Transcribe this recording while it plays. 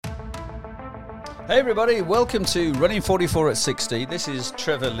Hey everybody, welcome to Running 44 at 60. This is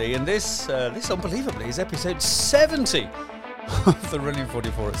Trevor Lee, and this unbelievably is episode 70 of the Running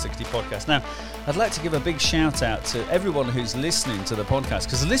 44 at 60 podcast. Now, I'd like to give a big shout out to everyone who's listening to the podcast,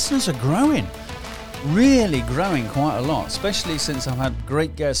 because the listeners are growing, really growing quite a lot, especially since I've had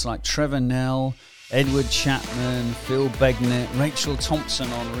great guests like Trevor Nell, Edward Chapman, Phil Begnett, Rachel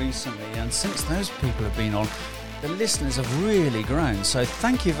Thompson on recently, and since those people have been on, the listeners have really grown. So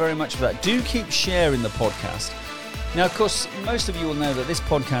thank you very much for that. Do keep sharing the podcast. Now, of course, most of you will know that this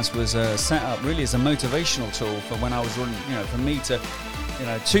podcast was set up really as a motivational tool for when I was running, for me to,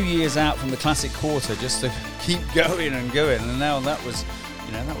 2 years out from the Classic Quarter, just to keep going and going. And now that was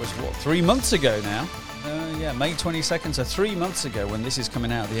 3 months ago now. May 22nd, so 3 months ago when this is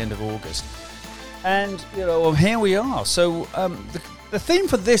coming out at the end of August. And, here we are. So the theme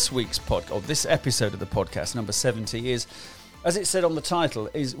for this week's this episode of the podcast, number 70, is, as it said on the title,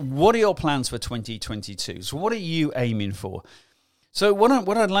 is what are your plans for 2022? So what are you aiming for? So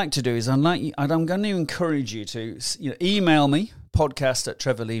what I'd like to do is I'm going to encourage you to email me,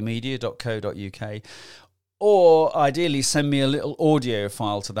 podcast@trevorleemedia.co.uk, or ideally send me a little audio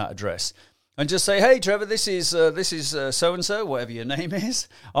file to that address. And just say, hey, Trevor, this is so-and-so, whatever your name is.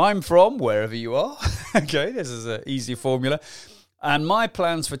 I'm from wherever you are. Okay, this is an easy formula. And my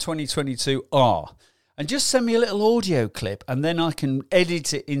plans for 2022 are, and just send me a little audio clip, and then I can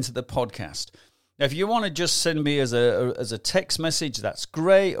edit it into the podcast. Now, if you want to just send me as a text message, that's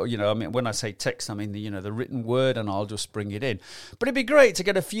great. Or, when I say text, I mean the written word, and I'll just bring it in. But it'd be great to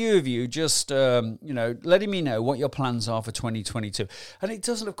get a few of you just, letting me know what your plans are for 2022. And it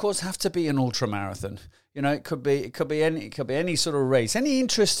doesn't, of course, have to be an ultra marathon. It could be any sort of race, any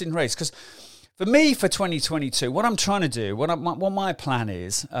interesting race, because for me, for 2022, what I'm trying to do, what my plan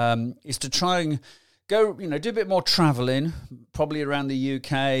is to try and go, do a bit more travelling, probably around the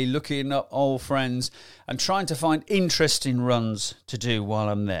UK, looking up old friends, and trying to find interesting runs to do while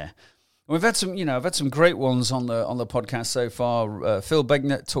I'm there. We've had some, I've had some great ones on the podcast so far. Phil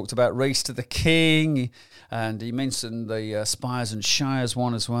Begnett talked about Race to the King, and he mentioned the Spires and Shires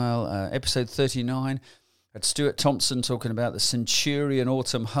one as well. Episode 39, had Stuart Thompson talking about the Centurion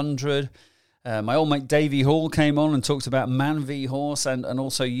Autumn 100. My old mate Davey Hall came on and talked about Man v Horse and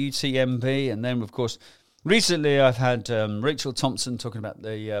also UTMB. And then, of course, recently I've had Rachel Thompson talking about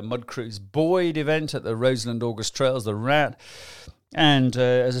the Mud Cruise Boyd event at the Roseland August Trails, the RAT. And,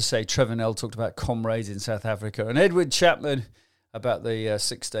 as I say, Trevor Nell talked about Comrades in South Africa. And Edward Chapman about the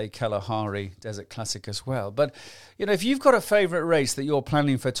 6-day Kalahari Desert Classic as well. But, if you've got a favourite race that you're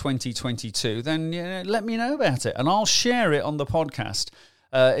planning for 2022, then let me know about it. And I'll share it on the podcast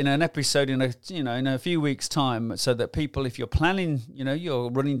in an episode in a few weeks' time, so that people, if you're planning, your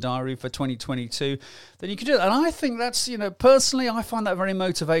running diary for 2022, then you can do it. And I think that's, personally, I find that very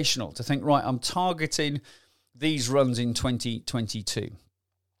motivational to think, right, I'm targeting these runs in 2022.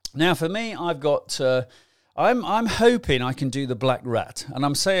 Now, for me, I've got, I'm hoping I can do the Black Rat, and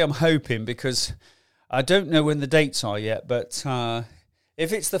I'm hoping because I don't know when the dates are yet, but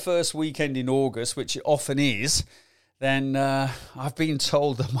if it's the first weekend in August, which it often is, then I've been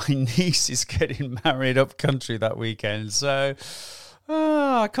told that my niece is getting married up country that weekend. So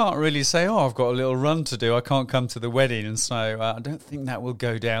I can't really say, I've got a little run to do. I can't come to the wedding. And so I don't think that will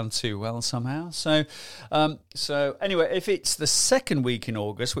go down too well somehow. So anyway, if it's the second week in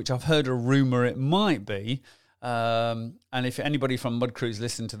August, which I've heard a rumour it might be, and if anybody from Mud Cruise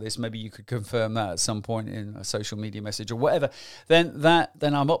listened to this, maybe you could confirm that at some point in a social media message or whatever, then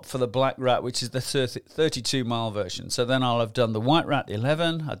I'm up for the Black Rat, which is the 32-mile version. So then I'll have done the White Rat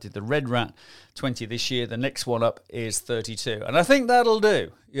 11, I did the Red Rat 20 this year, the next one up is 32. And I think that'll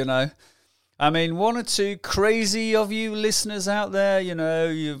do, I mean, one or two crazy of you listeners out there,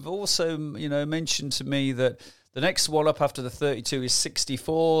 you've also, mentioned to me that the next one up after the 32 is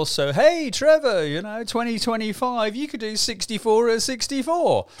 64. So, hey, Trevor, 2025, you could do 64 at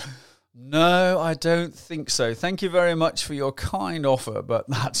 64. No, I don't think so. Thank you very much for your kind offer, but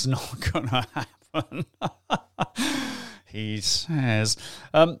that's not going to happen, he says.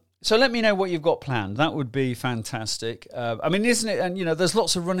 So let me know what you've got planned. That would be fantastic. Isn't it? And, there's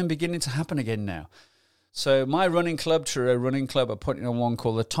lots of running beginning to happen again now. So my running club, Truro Running Club, are putting on one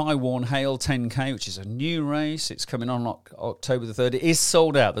called the Taiwan Hale 10K, which is a new race. It's coming on October the 3rd. It is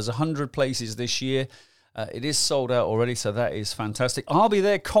sold out. There's 100 places this year. It is sold out already, so that is fantastic. I'll be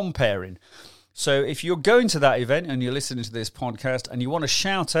there comparing. So if you're going to that event and you're listening to this podcast and you want to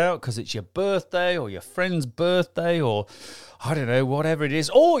shout out because it's your birthday or your friend's birthday or I don't know, whatever it is,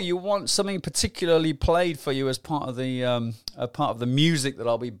 or you want something particularly played for you as part of the music that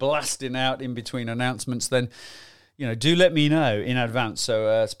I'll be blasting out in between announcements, then do let me know in advance.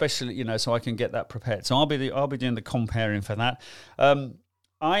 So especially, so I can get that prepared. So I'll be doing the comparing for that.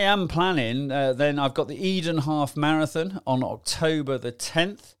 I am planning. Then I've got the Eden Half Marathon on October the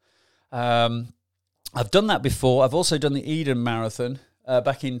 10th. I've done that before. I've also done the Eden Marathon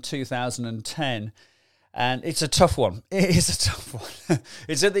back in 2010. And it's a tough one. It is a tough one.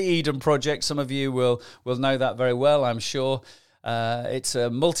 It's at the Eden Project. Some of you will know that very well, I'm sure. It's a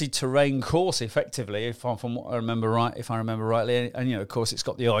multi-terrain course, effectively, if I remember rightly. And of course, it's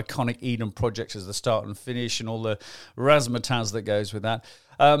got the iconic Eden Project as the start and finish, and all the razzmatazz that goes with that.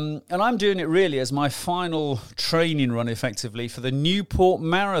 And I'm doing it really as my final training run, effectively, for the Newport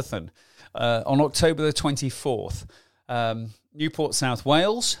Marathon on October the 24th. Newport, South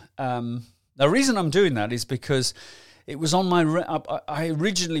Wales. The reason I'm doing that is because it was on my... I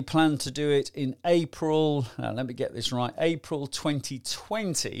originally planned to do it in April... let me get this right. April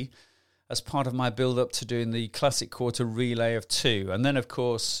 2020 as part of my build-up to doing the Classic Quarter Relay of 2. And then, of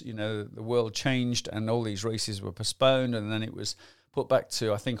course, the world changed and all these races were postponed, and then it was put back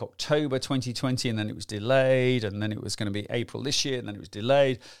to, I think, October 2020, and then it was delayed, and then it was going to be April this year, and then it was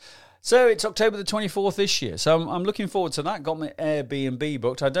delayed. So it's October the 24th this year. So I'm looking forward to that. Got my Airbnb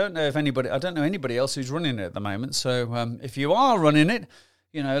booked. I don't know anybody else who's running it at the moment. So if you are running it,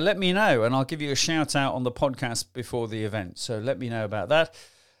 let me know, and I'll give you a shout out on the podcast before the event. So let me know about that.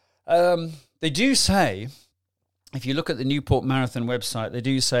 They do say, if you look at the Newport Marathon website, they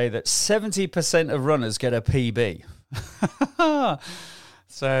do say that 70% of runners get a PB.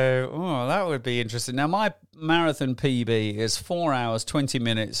 So, that would be interesting. Now, my marathon PB is 4 hours, 20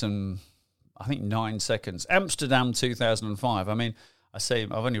 minutes, and I think 9 seconds. Amsterdam 2005. I mean, I say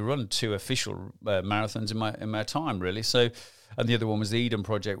I've only run 2 official marathons in my time, really. So, and the other one was the Eden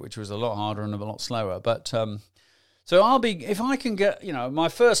Project, which was a lot harder and a lot slower. But so I'll be, if I can get, my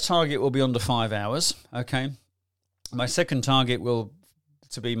first target will be under 5 hours. Okay, my second target will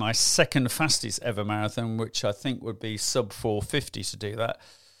to be my second fastest ever marathon, which I think would be sub 450 to do that.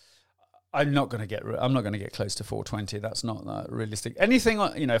 I'm not going to get close to 420. That's not realistic. Anything,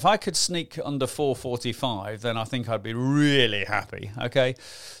 if I could sneak under 445, then I think I'd be really happy. Okay,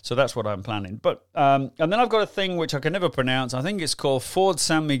 so that's what I'm planning. But and then I've got a thing which I can never pronounce. I think it's called Ford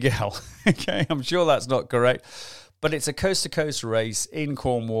San Miguel. Okay, I'm sure that's not correct, but it's a coast-to-coast race in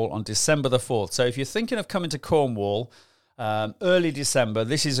Cornwall on December the 4th. So if you're thinking of coming to Cornwall, early December,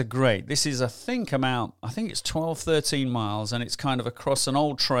 this is I think it's 12, 13 miles, and it's kind of across an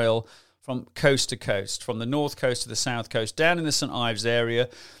old trail from coast to coast, from the north coast to the south coast, down in the St Ives area,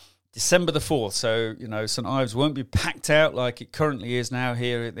 December the 4th. So, St Ives won't be packed out like it currently is now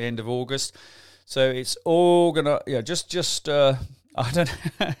here at the end of August. So it's all going to,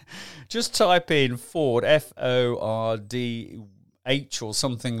 just type in Ford, Fordh or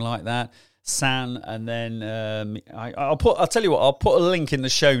something like that, San, and then I'll tell you what, I'll put a link in the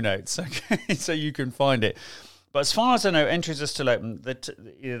show notes, okay, so you can find it. But as far as I know, entries are still open.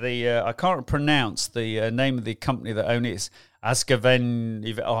 I can't pronounce the name of the company that own it. It's Ascaven.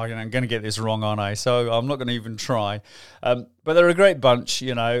 I'm going to get this wrong, aren't I? So I'm not going to even try. But they're a great bunch.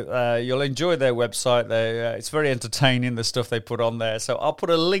 You'll enjoy their website. It's very entertaining, the stuff they put on there. So I'll put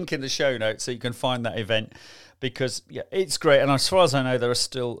a link in the show notes so you can find that event, because it's great. And as far as I know, there are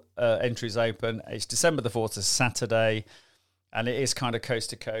still entries open. It's December the 4th, a Saturday. And it is kind of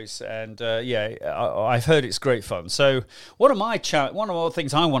coast to coast, and I've heard it's great fun. So one of the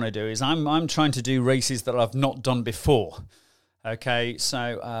things I want to do is I'm trying to do races that I've not done before. Okay, so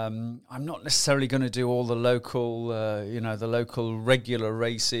I'm not necessarily going to do all the local, the local regular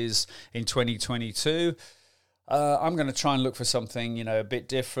races in 2022. I'm going to try and look for something, a bit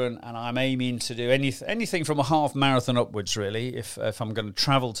different, and I'm aiming to do anything from a half marathon upwards, really. If I'm going to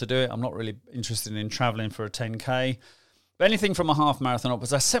travel to do it, I'm not really interested in traveling for a 10K. Anything from a half marathon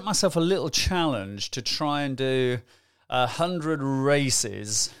upwards. I set myself a little challenge to try and do 100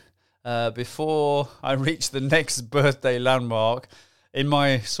 races before I reach the next birthday landmark in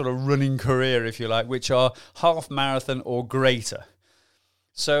my sort of running career, if you like, which are half marathon or greater.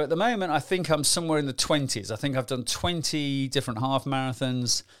 So at the moment, I think I'm somewhere in the 20s. I think I've done 20 different half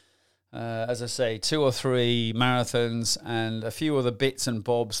marathons. As I say, 2 or 3 marathons and a few other bits and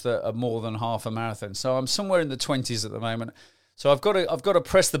bobs that are more than half a marathon. So I'm somewhere in the 20s at the moment. So I've got to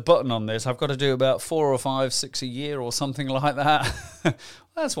press the button on this. I've got to do about 4 or 5, 6 a year or something like that.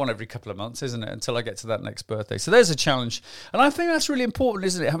 That's one every couple of months, isn't it? Until I get to that next birthday. So there's a challenge. And I think that's really important,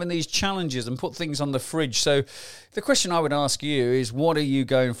 isn't it? Having these challenges and put things on the fridge. So the question I would ask you is, what are you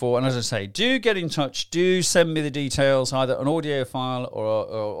going for? And as I say, do get in touch. Do send me the details, either an audio file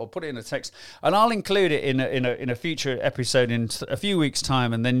or put it in a text. And I'll include it in a future episode in a few weeks'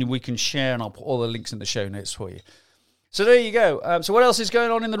 time. And then we can share, and I'll put all the links in the show notes for you. So there you go. So what else is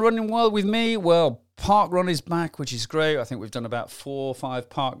going on in the running world with me? Well, park run is back, which is great. I think we've done about 4 or 5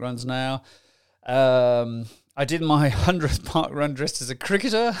 park runs now. I did my 100th park run dressed as a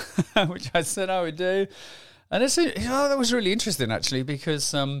cricketer, which I said I would do. And that was really interesting, actually,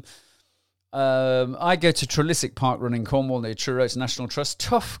 because I go to Trelissick Park Run in Cornwall near True Roads National Trust.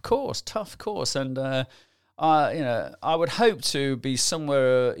 Tough course. And I would hope to be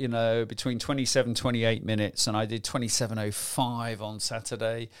somewhere, between 27, 28 minutes, and I did 27:05 on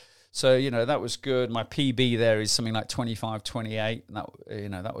Saturday. So, that was good. My PB there is something like 25:28,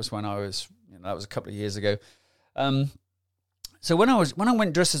 and that was when I was, that was a couple of years ago. So when I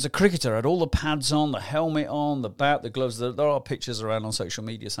went dressed as a cricketer, I had all the pads on, the helmet on, the bat, the gloves. There are pictures around on social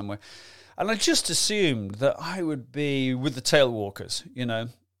media somewhere. And I just assumed that I would be with the tail walkers,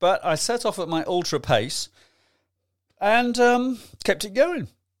 But I set off at my ultra pace and kept it going.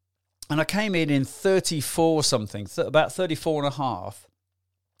 And I came in 34 something, about 34 and a half.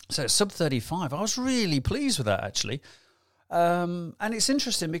 So sub 35. I was really pleased with that, actually. And it's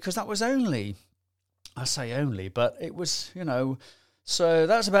interesting because that was only, I say only, but it was, so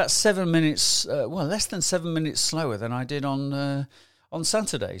that's about 7 minutes, less than 7 minutes slower than I did on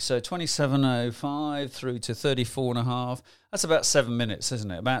Saturday. So 27:05 through to 34 and a half. That's about 7 minutes,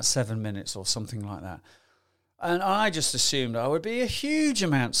 isn't it? About 7 minutes or something like that. And I just assumed I would be a huge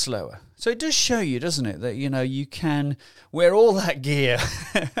amount slower. So it does show you, doesn't it, that, you can wear all that gear.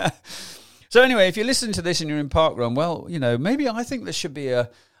 So anyway, if you're listening to this and you're in park run, well, maybe I think there should be a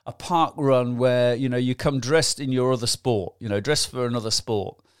park run where, you come dressed in your other sport, dressed for another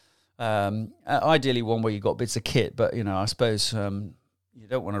sport. Ideally one where you've got bits of kit, but, I suppose you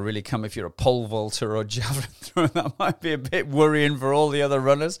don't want to really come if you're a pole vaulter or javelin thrower. That might be a bit worrying for all the other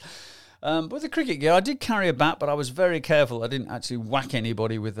runners. But with the cricket gear, I did carry a bat, but I was very careful. I didn't actually whack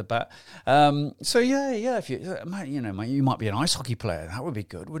anybody with the bat. So yeah, if you might be an ice hockey player. That would be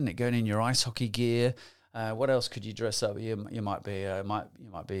good, wouldn't it? Going in your ice hockey gear. What else could you dress up? You might be. I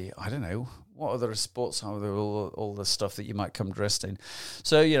don't know. What other sports are there? All the stuff that you might come dressed in.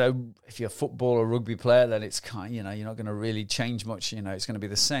 So if you're a football or rugby player, then it's you're not going to really change much. It's going to be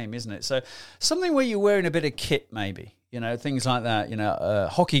the same, isn't it? So something where you're wearing a bit of kit, maybe. Things like that.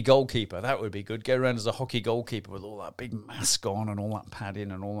 Hockey goalkeeper, that would be good. Go around as a hockey goalkeeper with all that big mask on and all that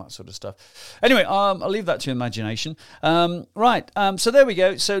padding and all that sort of stuff. Anyway, I'll leave that to your imagination. Right, so there we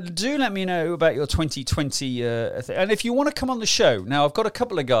go. So do let me know about your 2020 and if you want to come on the show. Now, I've got a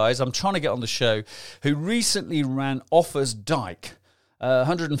couple of guys I'm trying to get on the show who recently ran Offers Dyke.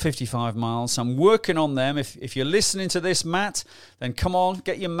 155 miles. I'm working on them. If you're listening to this, Matt, then come on,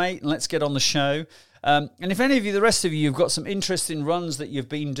 get your mate and let's get on the show. And if any of you, the rest of you, you've got some interesting runs that you've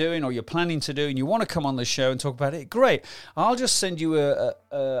been doing or you're planning to do and you want to come on the show and talk about it, great. I'll just send you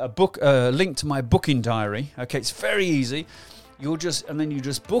a link to my booking diary. Okay, it's very easy. You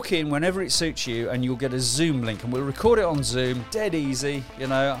just book in whenever it suits you and you'll get a Zoom link and we'll record it on Zoom, dead easy,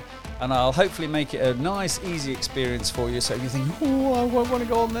 and I'll hopefully make it a nice, easy experience for you. So if you think, I won't want to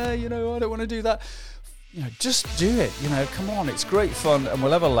go on there, I don't want to do that. Just do it. Come on, it's great fun and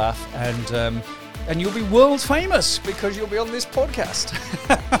we'll have a laugh and you'll be world famous because you'll be on this podcast.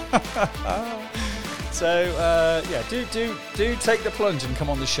 So do take the plunge and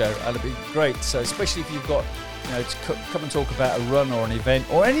come on the show. That'll be great. So especially if you've got to come and talk about a run or an event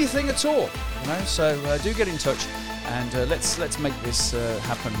or anything at all. So do get in touch and let's make this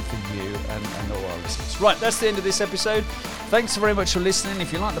happen for you and all our listeners. Right, that's the end of this episode. Thanks very much for listening.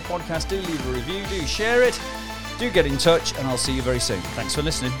 If you like the podcast, do leave a review, do share it, do get in touch, and I'll see you very soon. Thanks for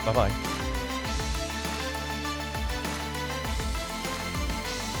listening. Bye-bye.